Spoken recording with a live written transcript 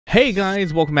Hey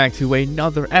guys, welcome back to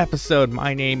another episode.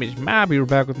 My name is Mabi. We're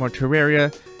back with more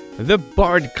Terraria, the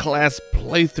Bard Class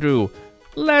playthrough.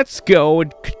 Let's go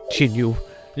and continue.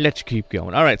 Let's keep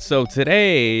going. Alright, so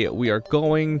today we are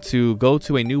going to go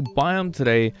to a new biome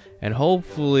today and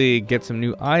hopefully get some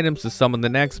new items to summon the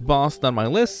next boss on my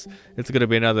list. It's going to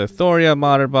be another Thorium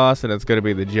Mod boss, and it's going to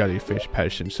be the jellyfish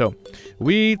patient. So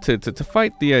to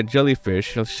fight the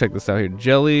jellyfish, let's check this out here.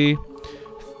 Jellyfish.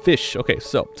 Okay,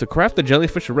 so to craft the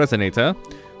jellyfish resonator,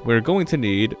 we're going to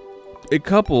need a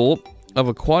couple of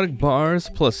aquatic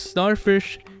bars plus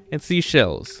starfish and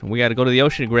seashells. We got to go to the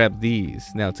ocean to grab these.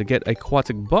 Now, to get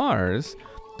aquatic bars,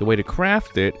 the way to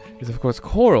craft it is, of course,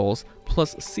 corals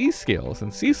plus sea scales.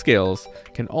 And sea scales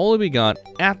can only be got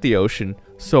at the ocean,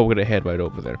 so we're going to head right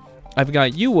over there. I've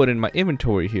got yew wood in my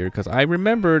inventory here because I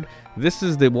remembered this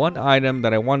is the one item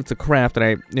that I wanted to craft,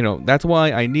 and that's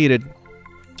why I needed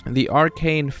the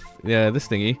arcane, this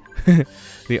thingy,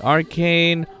 the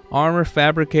arcane armor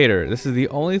fabricator. This is the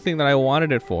only thing that I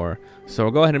wanted it for. So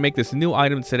we'll go ahead and make this new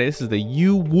item today. This is the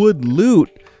yew wood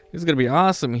loot. This is going to be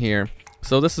awesome here.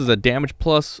 So this is a damage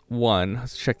 +1.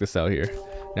 Let's check this out here.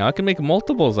 Now I can make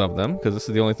multiples of them because this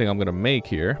is the only thing I'm going to make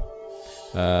here.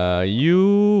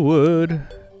 Yew wood.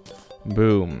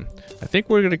 Boom. I think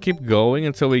we're going to keep going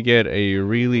until we get a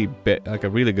really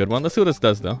good one. Let's see what this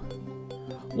does though.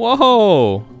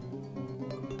 Whoa!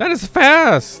 That is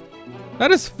fast!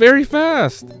 That is very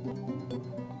fast!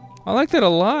 I like that a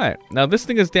lot. Now this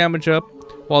thing is damage up,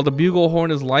 while the bugle horn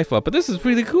is life up. But this is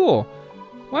really cool.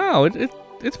 Wow,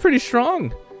 it's pretty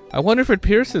strong. I wonder if it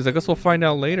pierces. I guess we'll find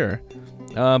out later.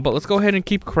 But let's go ahead and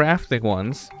keep crafting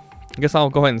ones. I guess I'll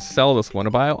go ahead and sell this one.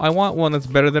 But I want one that's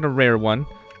better than a rare one.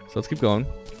 So let's keep going.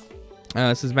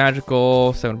 This is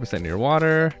magical, 7% near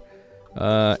water.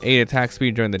 8 attack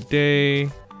speed during the day.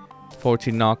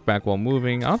 14 knockback while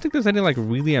moving. I don't think there's any like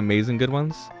really amazing good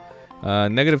ones.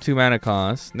 -2 mana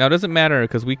cost. Now it doesn't matter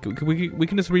because we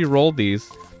can just re-roll these.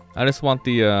 I just want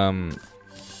I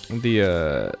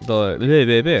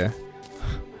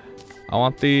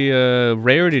want the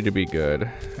rarity to be good.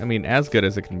 I mean, as good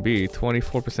as it can be.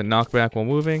 24% knockback while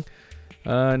moving.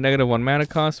 -1 mana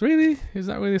cost. Really? Is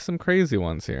that really some crazy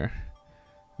ones here?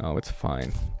 Oh, it's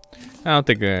fine. I don't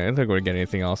think we're getting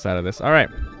anything else out of this. All right.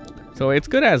 So it's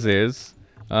good as is.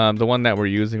 The one that we're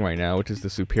using right now, which is the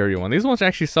superior one. These ones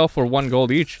actually sell for 1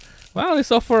 gold each. Wow, they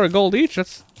sell for $1 gold each.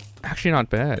 That's actually not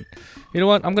bad. You know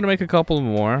what? I'm gonna make a couple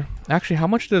more. Actually, how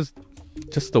much does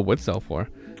just the wood sell for?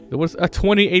 There was a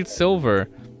 28 silver.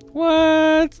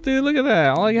 What, dude? Look at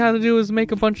that. All I had to do is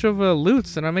make a bunch of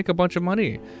loots, and I make a bunch of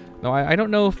money. No, I don't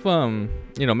know if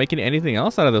making anything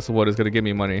else out of this wood is gonna give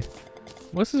me money.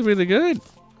 Well, this is really good.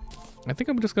 I think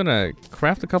I'm just gonna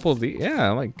craft a couple of these.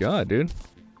 Yeah, oh my god, dude.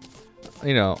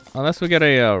 Unless we get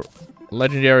a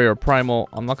legendary or primal,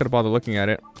 I'm not gonna bother looking at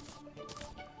it.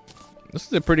 This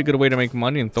is a pretty good way to make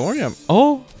money in Thorium.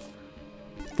 Oh!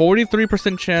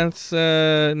 43% chance,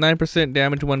 9%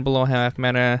 damage when below half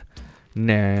mana.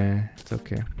 Nah, it's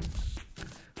okay.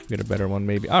 Get a better one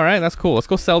maybe. Alright, that's cool. Let's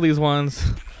go sell these ones.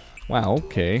 Wow,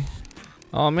 okay.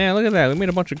 Oh man, look at that. We made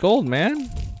a bunch of gold, man.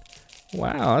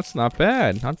 Wow, that's not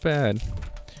bad. Not bad.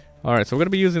 Alright, so we're going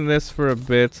to be using this for a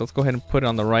bit. So let's go ahead and put it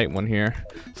on the right one here.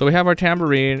 So we have our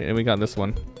tambourine, and we got this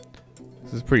one.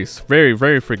 This is very,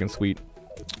 very freaking sweet.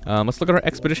 Let's look at our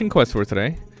expedition quest for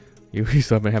today. You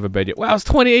still haven't have a bed yet. Wow, it's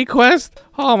 28 quests?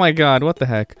 Oh my god, what the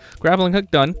heck. Grappling hook,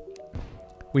 done.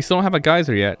 We still don't have a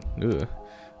geyser yet. Ugh.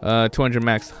 200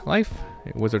 max life.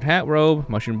 Wizard hat, robe.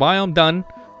 Mushroom biome, done.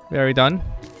 Very done.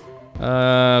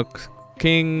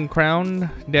 King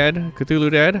crown, dead. Cthulhu,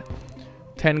 dead.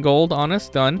 10 gold,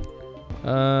 honest, done.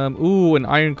 Ooh, an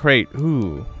iron crate.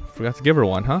 Ooh, forgot to give her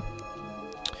one, huh?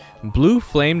 Blue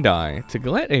flame dye. To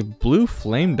get a blue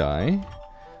flame dye.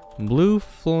 Blue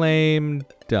flame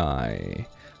dye.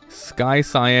 Sky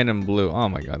cyan and blue. Oh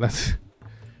my god, that's...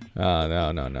 no.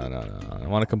 I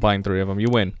want to combine 3 of them. You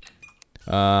win.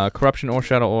 Corruption or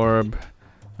shadow orb.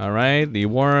 Alright, the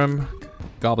worm.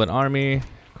 Goblin army.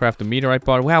 Craft a meteorite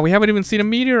bar. Wow, we haven't even seen a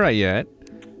meteorite yet.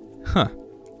 Huh.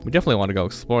 We definitely want to go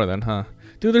explore then, huh?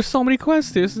 Dude, there's so many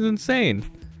quests here. This is insane.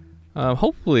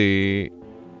 Hopefully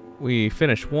we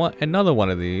finish another one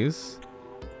of these.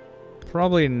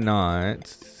 Probably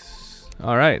not.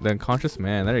 Alright, then Conscious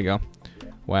Man. There you go.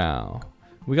 Wow.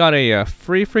 We got a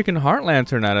free freaking heart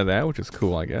lantern out of that, which is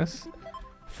cool, I guess.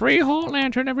 Free heart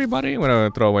lantern, everybody. I'm going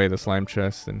to throw away the slime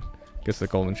chest and get the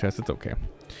golden chest. It's okay.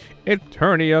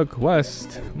 Eternia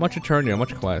quest. Much Eternia,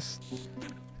 much quest.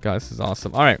 God, this is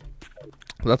awesome. Alright.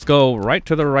 Let's go right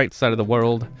to the right side of the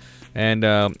world. And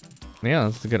Yeah,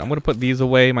 that's good. I'm going to put these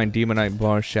away, my Demonite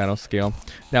bar shadow scale.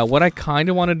 Now, what I kind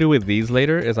of want to do with these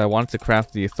later is I want to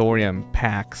craft the Thorium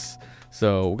packs.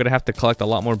 So we're going to have to collect a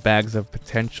lot more bags of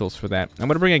potentials for that. I'm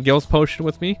going to bring a Gills Potion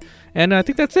with me. And I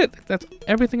think that's it. That's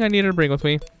everything I needed to bring with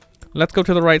me. Let's go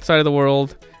to the right side of the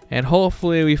world. And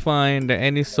hopefully we find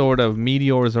any sort of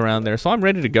meteors around there. So I'm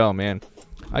ready to go, man.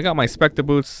 I got my Spectre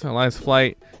Boots, Elias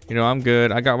Flight. You know, I'm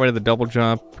good. I got rid of the double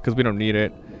jump because we don't need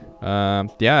it.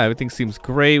 Yeah, everything seems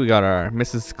great. We got our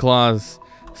Mrs. Claus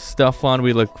stuff on.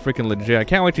 We look freaking legit. I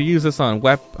can't wait to use this on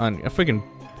freaking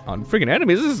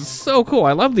enemies. This is so cool.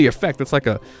 I love the effect. It's like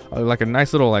a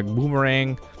nice little like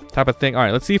boomerang type of thing. All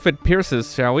right, let's see if it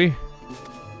pierces, shall we?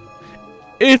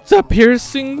 It's a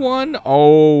piercing one.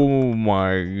 Oh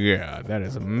my god, that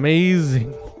is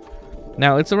amazing.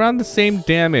 Now it's around the same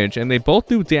damage, and they both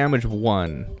do damage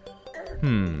 1.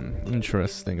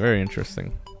 Interesting. Very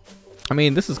interesting. I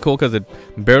mean, this is cool because it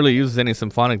barely uses any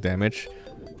symphonic damage.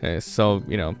 So,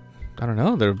 you know, I don't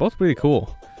know. They're both really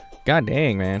cool. God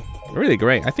dang, man. Really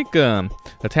great. I think the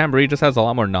tambourine just has a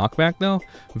lot more knockback, though.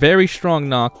 Very strong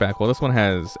knockback. Well, this one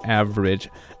has average.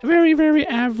 Very, very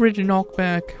average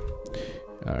knockback.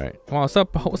 Alright. Well, what's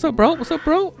up? What's up, bro? What's up,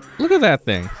 bro? Look at that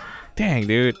thing. Dang,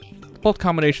 dude. Both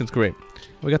combinations great.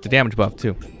 We got the damage buff,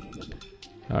 too.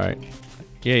 Alright.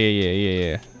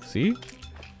 Yeah. See?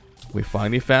 We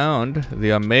finally found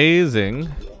the amazing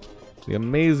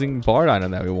bard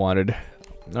item that we wanted.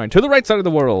 Alright, to the right side of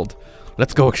the world.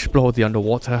 Let's go explore the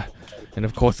underwater. And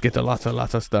of course get a lots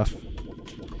of stuff.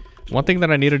 One thing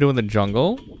that I need to do in the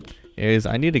jungle is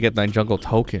I need to get my jungle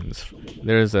tokens.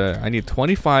 I need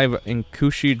 25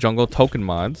 Inkushi jungle token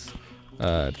mods.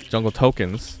 Jungle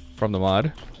tokens from the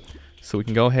mod. So we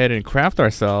can go ahead and craft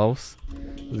ourselves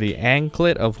the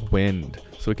Anklet of Wind.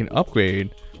 So we can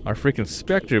upgrade our freaking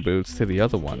Spectre Boots to the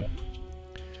other one.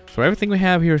 So everything we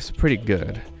have here is pretty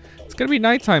good. It's gonna be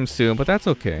nighttime soon, but that's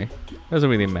okay. Doesn't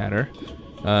really matter.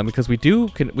 Because we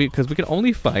can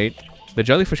only fight the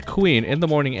Jellyfish Queen in the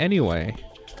morning anyway.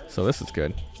 So this is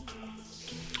good.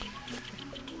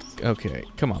 Okay,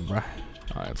 come on, bruh.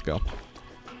 Alright, let's go.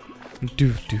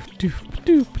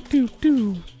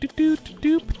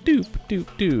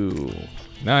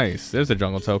 Nice. There's a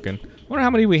jungle token. Wonder how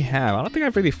many we have. I don't think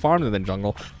I've really farmed in the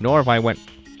jungle, nor if I went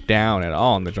down at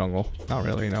all in the jungle. Not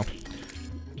really, no.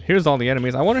 Here's all the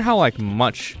enemies. I wonder how like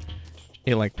much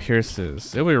it like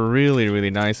pierces. It would be really, really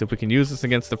nice if we can use this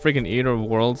against the freaking Eater of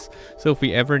Worlds. So if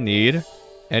we ever need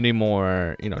any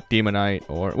more, you know, Demonite,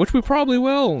 or which we probably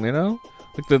will, you know.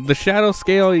 Like the shadow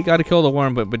scale, you gotta kill the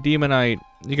worm, but Demonite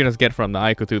you can just get from the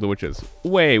Icothuda, which is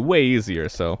way easier.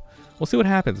 So we'll see what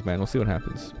happens, man. We'll see what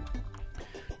happens.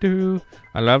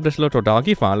 I love this little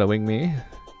doggy following me.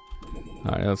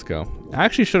 Alright, let's go. I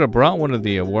actually should have brought one of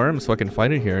the worms so I can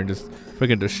fight it here and just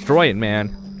freaking destroy it, man.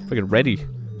 Freaking ready.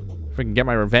 Freaking get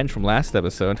my revenge from last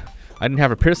episode. I didn't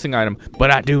have a piercing item, but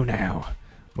I do now.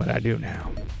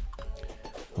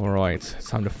 Alright, it's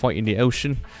time to fight in the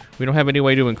ocean. We don't have any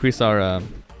way to increase our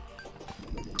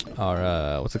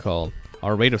what's it called?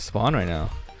 Our rate of spawn right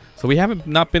now. So we haven't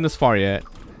not been this far yet.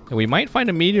 And we might find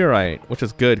a meteorite, which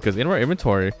is good, because in our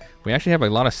inventory, we actually have a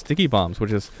lot of sticky bombs,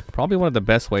 which is probably one of the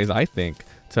best ways, I think,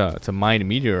 to mine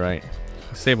meteorite.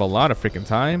 We save a lot of freaking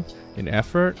time and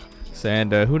effort,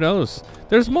 and who knows?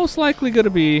 There's most likely going to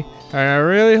be, and I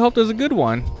really hope there's a good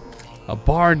one, a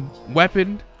bard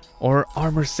weapon or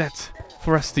armor set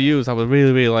for us to use. I would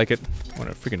really like it. I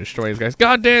want to freaking destroy these guys.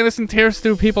 God damn, this thing tears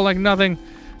through people like nothing.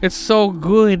 It's so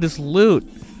good, this loot.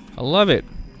 I love it.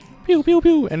 Pew, pew,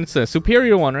 pew. And it's a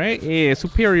superior one, right? Yeah,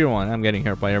 superior one. I'm getting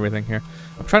hurt by everything here.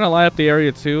 I'm trying to light up the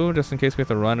area too, just in case we have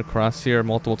to run across here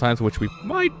multiple times, which we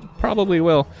probably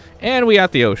will. And we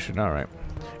got the ocean. All right.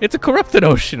 It's a corrupted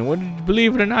ocean.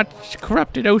 Believe it or not,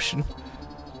 corrupted ocean.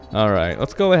 All right.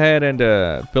 Let's go ahead and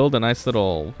build a nice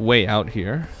little way out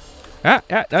here. No,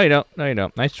 you don't. No, you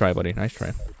don't. Nice try, buddy. Nice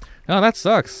try. Oh, that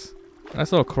sucks.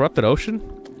 Nice little corrupted ocean.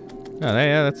 Oh,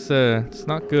 yeah, that's it's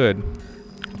not good.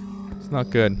 It's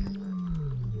not good.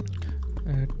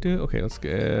 Okay, let's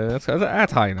get.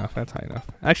 That's high enough. That's high enough.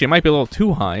 Actually, it might be a little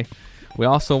too high. We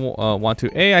also want to.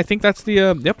 Hey, I think that's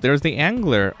the. Yep, there's the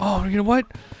angler. Oh, you know what?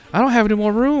 I don't have any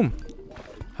more room.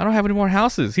 I don't have any more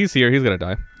houses. He's here. He's gonna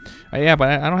die. Yeah, but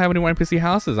I don't have any more NPC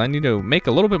houses. I need to make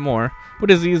a little bit more, but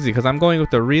it's easy because I'm going with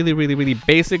the really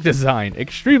basic design,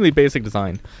 extremely basic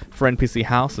design for NPC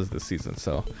houses this season.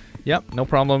 So, yep, no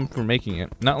problem for making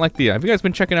it. Not like the. Have you guys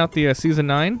been checking out the season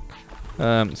 9?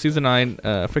 Season 9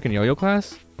 freaking yo-yo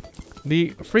class?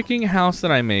 The freaking house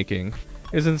that I'm making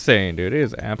is insane, dude. It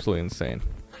is absolutely insane.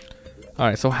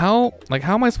 Alright, so how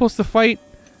am I supposed to fight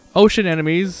ocean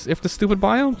enemies if the stupid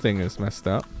biome thing is messed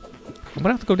up? I'm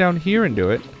gonna have to go down here and do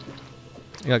it.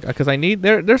 Yeah, because I need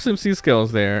there's some C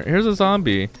scales there. Here's a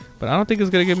zombie, but I don't think it's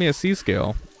gonna give me a C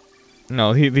scale.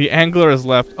 No, the angler is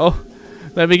left. Oh,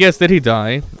 let me guess, did he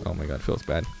die? Oh my god, feels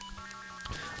bad.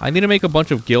 I need to make a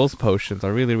bunch of gills potions. I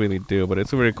really, really do, but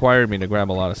it's required me to grab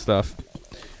a lot of stuff.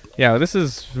 Yeah, this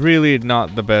is really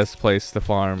not the best place to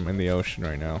farm in the ocean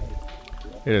right now.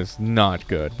 It is not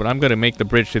good, but I'm gonna make the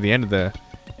bridge to the end of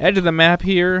the map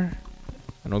here,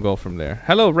 and we'll go from there.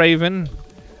 Hello, Raven.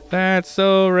 That's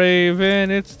so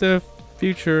Raven. It's the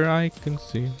future I can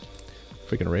see.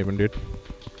 Freaking Raven, dude.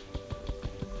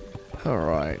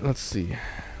 Alright, let's see.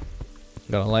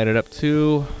 Gotta light it up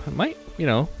too. I might, you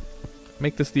know,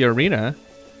 make this the arena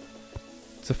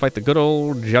to fight the good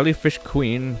old jellyfish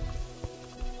queen.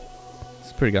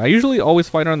 It's pretty good. I usually always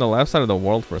fight her on the left side of the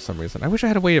world for some reason. I wish I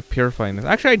had a way of purifying this.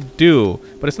 Actually, I do,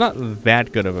 but it's not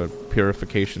that good of a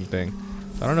purification thing.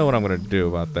 I don't know what I'm gonna do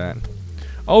about that.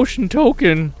 Ocean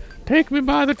token! Take me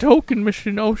by the token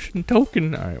mission, ocean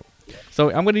token! Alright.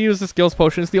 So I'm gonna use the skills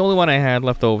potion. It's the only one I had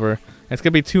left over. It's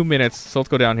gonna be 2 minutes, so let's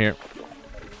go down here.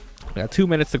 We got 2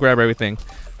 minutes to grab everything,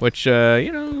 which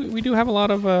you know, we do have a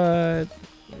lot of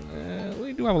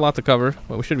we do have a lot to cover,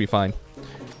 but we should be fine.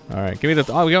 All right, give me the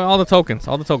we got all the tokens,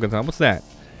 Huh? What's that?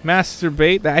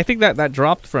 Masturbate. I think that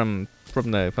dropped from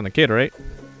the kid, right?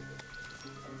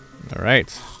 All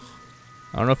right.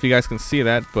 I don't know if you guys can see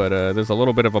that, but there's a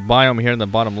little bit of a biome here in the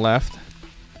bottom left.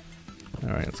 All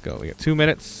right, let's go. We got 2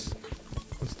 minutes.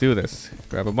 Let's do this.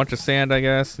 Grab a bunch of sand, I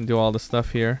guess, and do all this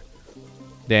stuff here.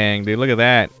 Dang, dude, look at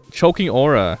that. Choking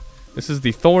aura. This is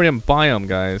the thorium biome,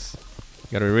 guys.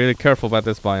 You gotta be really careful about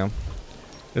this biome.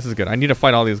 This is good. I need to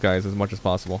fight all these guys as much as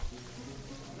possible.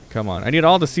 Come on. I need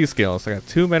all the C skills. I got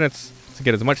 2 minutes to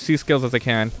get as much C skills as I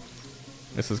can.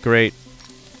 This is great.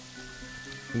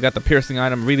 We got the piercing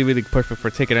item. Really, really perfect for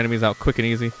taking enemies out quick and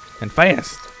easy. And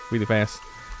fast. Really fast.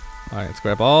 Alright, let's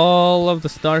grab all of the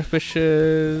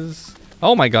starfishes.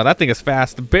 Oh my god, that thing is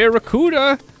fast.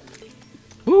 Barracuda!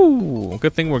 Ooh,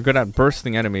 good thing we're good at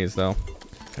bursting enemies, though.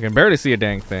 I can barely see a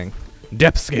dang thing.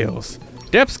 Depth scales.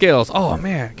 Depth scales. Oh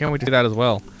man, can't wait to do that as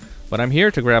well. But I'm here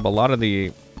to grab a lot of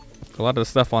the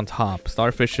stuff on top,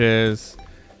 starfishes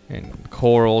and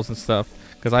corals and stuff,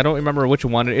 because I don't remember which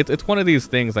one. It's one of these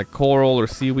things like coral or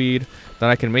seaweed that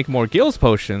I can make more gills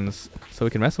potions, so we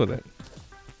can mess with it.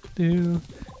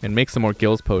 And make some more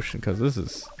gills potion, because this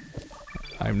is,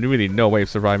 I'm really no way of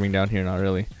surviving down here. Not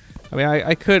really. I mean,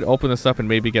 I could open this up and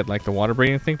maybe get like the water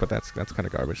breathing thing, but that's kind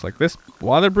of garbage. Like this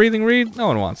water breathing reed, no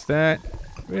one wants that.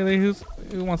 Really, who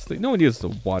wants to? No one uses the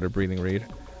water breathing reed.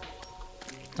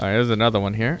 All right, there's another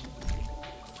one here.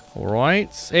 All right,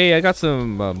 hey, I got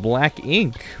some black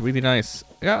ink. Really nice.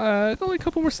 Got only a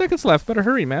couple more seconds left. Better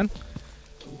hurry, man.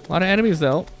 A lot of enemies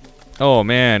though. Oh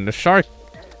man, the shark.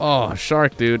 Oh,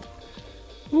 shark, dude.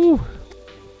 Woo.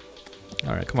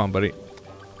 All right, come on, buddy.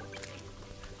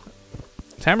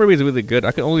 Tambourine is really good.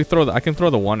 I can only throw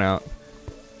the one out.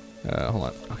 Hold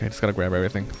on. Okay, just gotta grab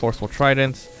everything. Forceful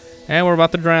trident, and we're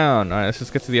about to drown. All right, let's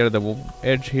just get to the end of the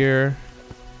edge here.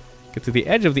 Get to the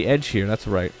edge of the edge here. That's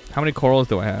right. How many corals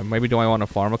do I have? Maybe do I want to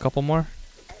farm a couple more?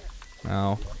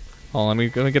 No. Hold on.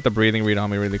 Let me get the breathing read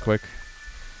on me really quick.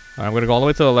 All right, I'm gonna go all the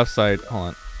way to the left side. Hold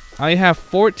on. I have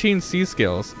 14 sea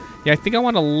skills. Yeah, I think I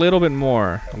want a little bit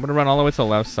more. I'm gonna run all the way to the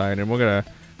left side, and we're gonna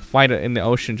fight it in the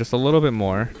ocean just a little bit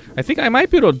more. I think I might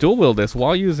be able to dual wield this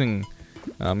while using,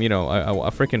 you know,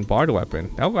 a freaking bard weapon.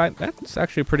 That's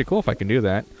actually pretty cool if I can do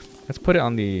that. Let's put it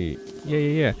on the,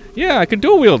 yeah, I can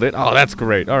dual wield it. Oh, that's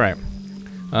great. All right,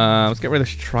 let's get rid of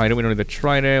this trident. We don't need the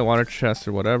trident, water chest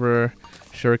or whatever.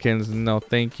 Shurikens, no,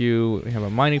 thank you. We have a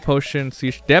mining potion.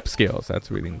 See, depth scales.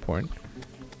 That's really important.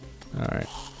 All right,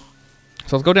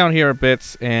 so let's go down here a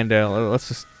bit and let's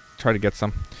just try to get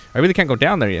some. I really can't go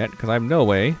down there yet because I have no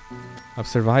way of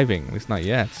surviving, at least not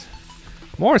yet.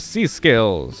 More sea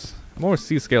scales. More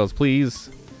sea scales, please.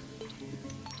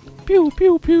 Pew,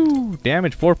 pew, pew.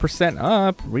 Damage 4%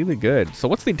 up. Really good. So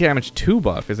what's the damage 2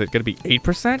 buff? Is it going to be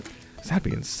 8%? That'd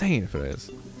be insane if it is.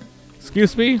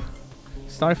 Excuse me?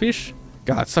 Starfish?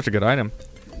 God, it's such a good item.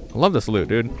 I love this loot,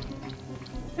 dude.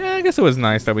 Yeah, I guess it was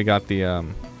nice that we got the,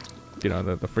 you know,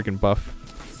 the freaking buff.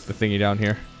 The thingy down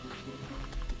here.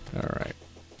 Alright.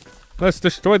 Let's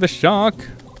destroy the shark.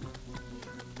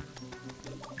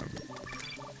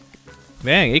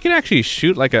 Man, it can actually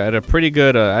shoot like at a pretty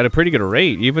good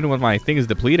rate, even when my thing is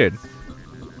depleted.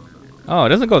 Oh, it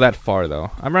doesn't go that far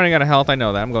though. I'm running out of health. I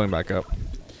know that. I'm going back up.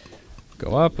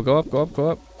 Go up, go up, go up,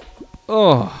 go up.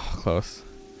 Oh, close.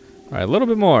 All right, a little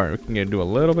bit more. We can do a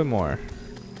little bit more.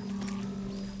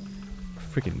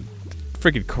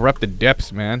 Freaking corrupted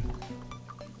depths, man.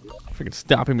 Freaking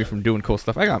stopping me from doing cool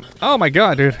stuff. I got, oh my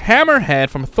god, dude. Hammerhead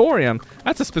from Thorium.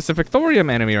 That's a specific Thorium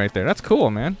enemy right there. That's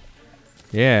cool, man.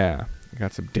 Yeah. I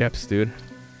got some depths, dude.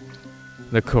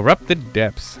 The corrupted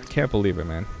depths. I can't believe it,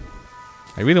 man.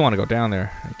 I really want to go down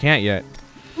there. I can't yet.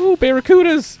 Ooh,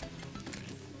 barracudas!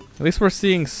 At least we're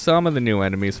seeing some of the new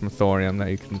enemies from Thorium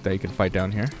that you can fight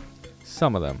down here.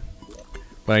 Some of them.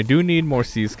 But I do need more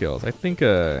sea skills. I think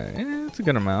it's a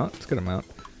good amount. It's a good amount.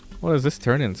 What does this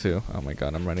turn into? Oh my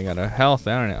god, I'm running out of health,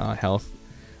 aren't I? Health.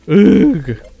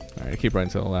 Ugh. Alright, keep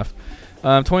running to the left.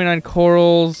 29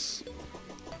 corals.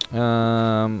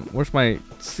 Where's my...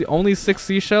 only 6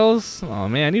 seashells? Oh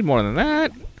man, I need more than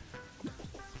that.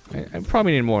 I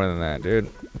probably need more than that, dude.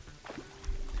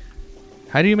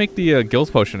 How do you make the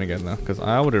gills potion again, though? Because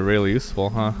that would be really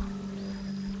useful, huh?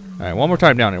 Alright, one more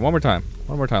time down here. One more time.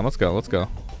 One more time. Let's go. Let's go.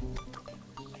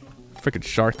 Freaking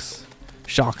sharks.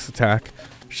 Sharks attack.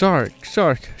 Shark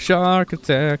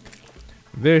attack.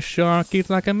 This shark eats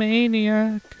like a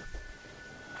maniac.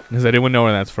 Does anyone know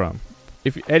where that's from?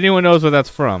 If anyone knows where that's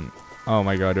from, oh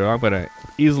my god, dude, I'm gonna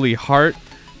easily heart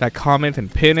that comment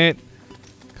and pin it.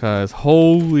 Cause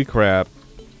holy crap.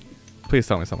 Please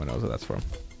tell me someone knows where that's from.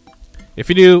 If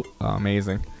you do, oh,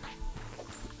 amazing.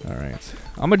 Alright.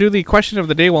 I'm gonna do the question of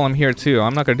the day while I'm here too.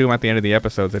 I'm not gonna do them at the end of the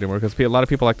episodes anymore because a lot of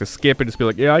people like to skip and just be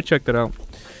like, yeah, I checked it out.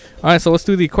 Alright, so let's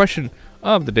do the question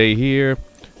of the day here.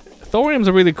 Thorium's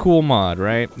a really cool mod,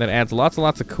 right? That adds lots and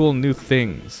lots of cool new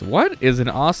things. What is an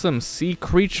awesome sea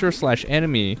creature /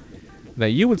 enemy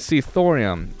that you would see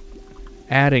Thorium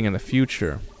adding in the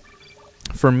future?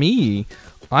 For me,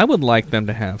 I would like them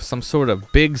to have some sort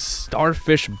of big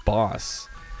starfish boss.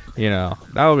 You know,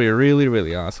 that would be really,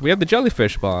 really awesome. We have the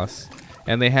jellyfish boss,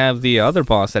 and they have the other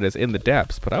boss that is in the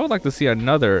depths. But I would like to see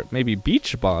another, maybe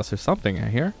beach boss or something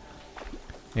in here.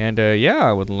 And yeah,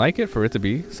 I would like it for it to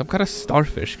be some kind of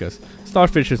starfish, because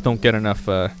starfishes don't get enough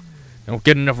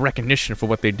recognition for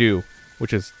what they do,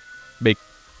 which is make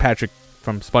Patrick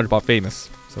from SpongeBob famous.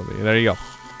 So there you go.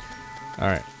 All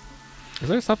right, is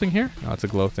there something here? Oh, it's a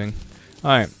glow thing.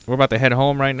 All right, we're about to head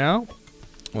home right now.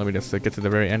 Let me just get to the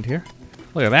very end here.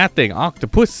 Look at that thing,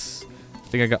 octopus. I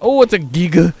think I got. Oh, it's a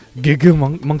monka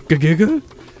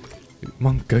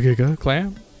giga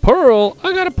clam. Pearl.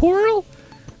 I got a pearl.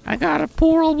 I got a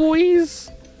pearl, boys.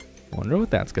 Wonder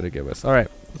what that's gonna give us. All right,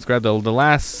 let's grab the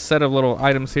last set of little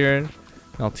items here.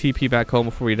 I'll TP back home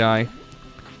before we die.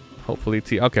 Hopefully,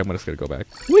 okay, I'm just gonna go back.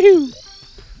 Woohoo!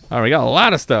 All right, we got a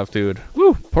lot of stuff, dude.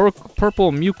 Woo!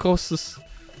 Purple mucosis.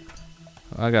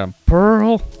 I got a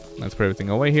pearl. Let's put everything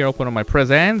away here. Open up my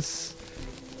presents.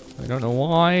 I don't know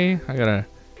why. I got a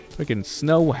freaking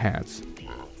snow hats.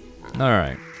 All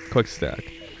right, quick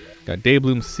stack. Got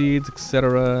daybloom seeds,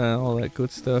 etc. All that good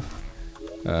stuff.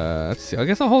 Let's see. I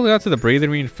guess I'll hold it out to the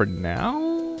breathing ring for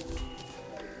now.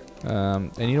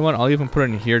 And you know what? I'll even put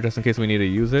it in here just in case we need to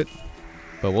use it.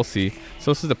 But we'll see. So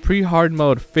this is the pre-hard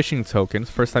mode fishing tokens.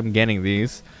 First time getting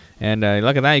these. And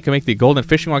look at that. You can make the golden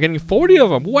fishing while getting 40 of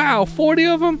them. Wow, 40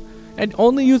 of them? And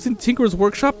only using Tinker's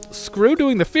Workshop? Screw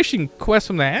doing the fishing quest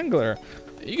from the angler.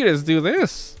 You can just do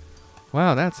this.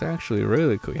 Wow, that's actually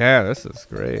really cool. Yeah, this is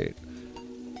great.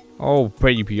 Oh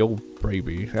baby, oh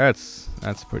baby. That's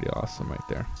pretty awesome right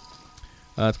there.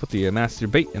 Let's put the master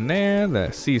bait in there.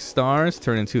 The sea stars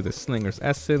turn into the slinger's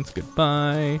essence.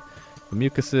 Goodbye. The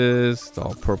mucuses, it's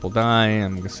all purple dye.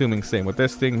 I'm assuming same with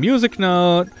this thing. Music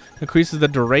note increases the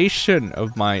duration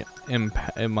of my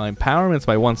empowerments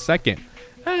by 1 second.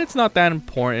 It's not that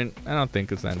important. I don't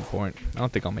think it's that important. I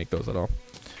don't think I'll make those at all.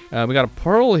 We got a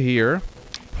pearl here.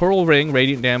 Pearl ring,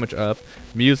 radiant damage up.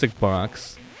 Music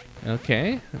box.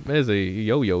 Okay. There's a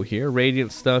yo-yo here.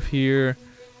 Radiant stuff here.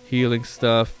 Healing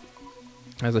stuff.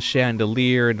 There's a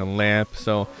chandelier and a lamp.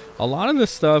 So a lot of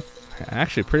this stuff,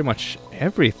 actually pretty much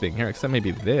everything here, except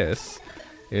maybe this,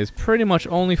 is pretty much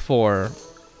only for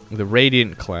the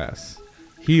radiant class.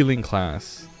 Healing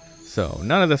class. So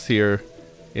none of this here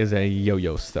is a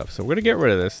yo-yo stuff. So we're going to get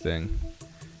rid of this thing.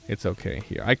 It's okay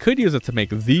here. I could use it to make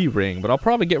the ring, but I'll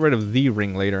probably get rid of the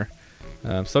ring later.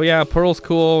 So yeah, pearl's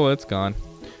cool. It's gone.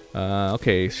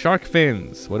 Okay, shark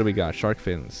fins. What do we got? Shark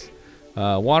fins.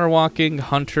 Water walking,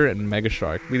 hunter, and mega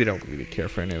shark. We don't really care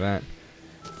for any of that.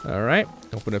 Alright,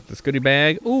 open up this goodie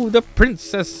bag. Ooh, the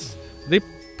princess. The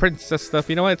princess stuff.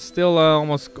 You know what? It's still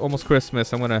almost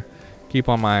Christmas. I'm going to keep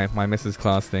on my Mrs.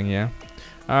 Claus thing, yeah.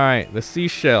 Alright, the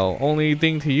seashell. Only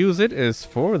thing to use it is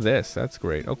for this. That's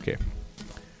great. Okay.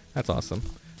 That's awesome.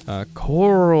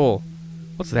 Coral.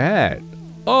 What's that?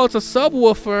 Oh, it's a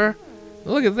subwoofer.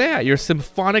 Look at that. Your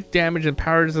symphonic damage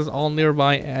empowers all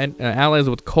nearby allies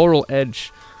with coral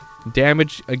edge.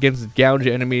 Damage against gouge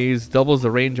enemies. Doubles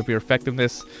the range of your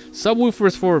effectiveness.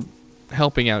 Subwoofers for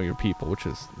helping out your people, which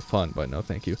is fun, but no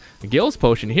thank you. The Gills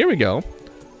Potion, here we go.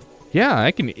 Yeah,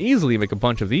 I can easily make a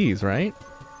bunch of these, right?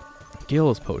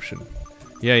 Gills Potion.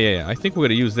 Yeah. I think we're going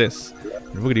to use this.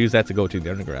 And we're going to use that to go to the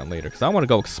underground later. Because I want to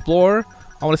go explore.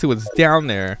 I want to see what's down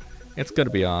there. It's going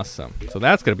to be awesome. So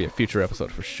that's going to be a future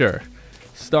episode for sure.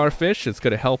 Starfish, it's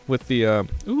going to help with the... ooh,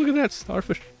 look at that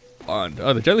starfish. Oh,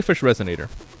 the jellyfish resonator.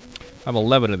 I have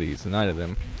 11 of these, 9 of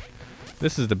them.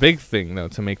 This is the big thing, though,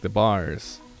 to make the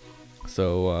bars.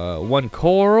 So, 1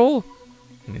 coral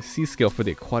and a sea scale for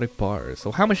the aquatic bars.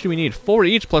 So how much do we need? 4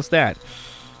 each plus that.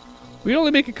 We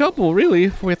only make a couple, really,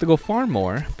 if we have to go farm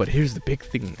more. But here's the big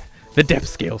thing. The depth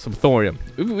scale, some thorium.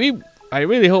 I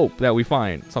really hope that we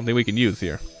find something we can use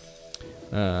here.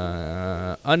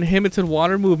 Uninhibited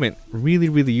water movement.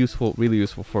 Really useful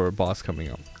for a boss coming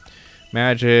up.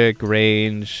 Magic,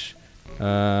 range.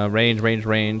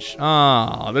 Range.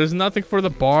 Ah, there's nothing for the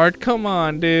bard. Come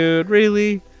on, dude.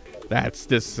 Really? That's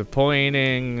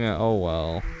disappointing. Oh,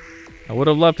 well. I would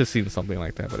have loved to see something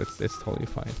like that, but it's totally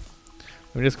fine.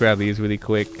 Let me just grab these really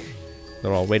quick.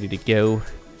 They're all ready to go.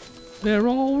 They're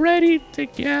all ready to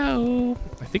go.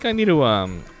 I think I need to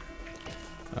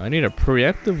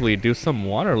preemptively do some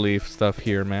water leaf stuff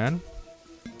here, man.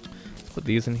 Let's put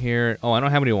these in here. Oh, I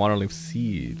don't have any water leaf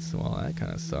seeds. Well, that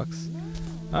kind of sucks.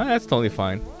 That's totally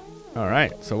fine. All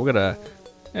right, so we're gonna,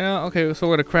 okay, so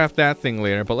we're gonna craft that thing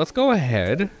later. But let's go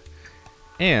ahead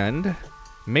and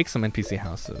make some NPC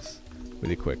houses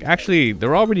really quick. Actually,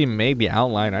 they're already made, the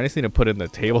outline. I just need to put in the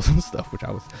tables and stuff, which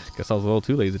guess I was a little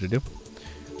too lazy to do.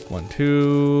 1,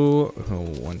 2,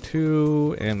 1,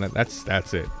 2, and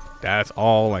that's it. That's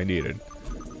all I needed.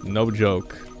 No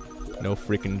joke. No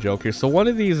freaking joke here. So one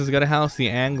of these is gonna house the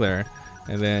angler,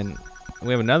 and then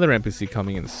we have another NPC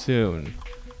coming in soon.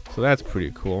 So that's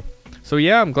pretty cool. So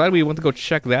yeah, I'm glad we went to go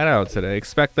check that out today.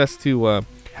 Expect us to have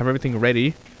everything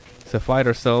ready to fight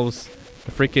ourselves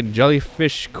the freaking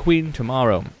jellyfish queen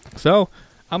tomorrow. So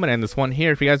I'm gonna end this one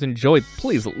here. If you guys enjoyed,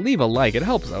 please leave a like. It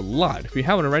helps a lot. If you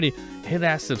haven't already, hit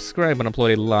that subscribe button. I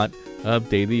upload a lot of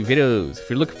daily videos. If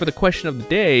you're looking for the question of the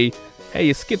day, hey,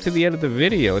 you skipped to the end of the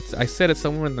video. I said it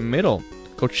somewhere in the middle.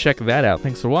 Go check that out.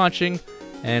 Thanks for watching,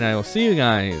 and I will see you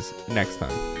guys next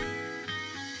time.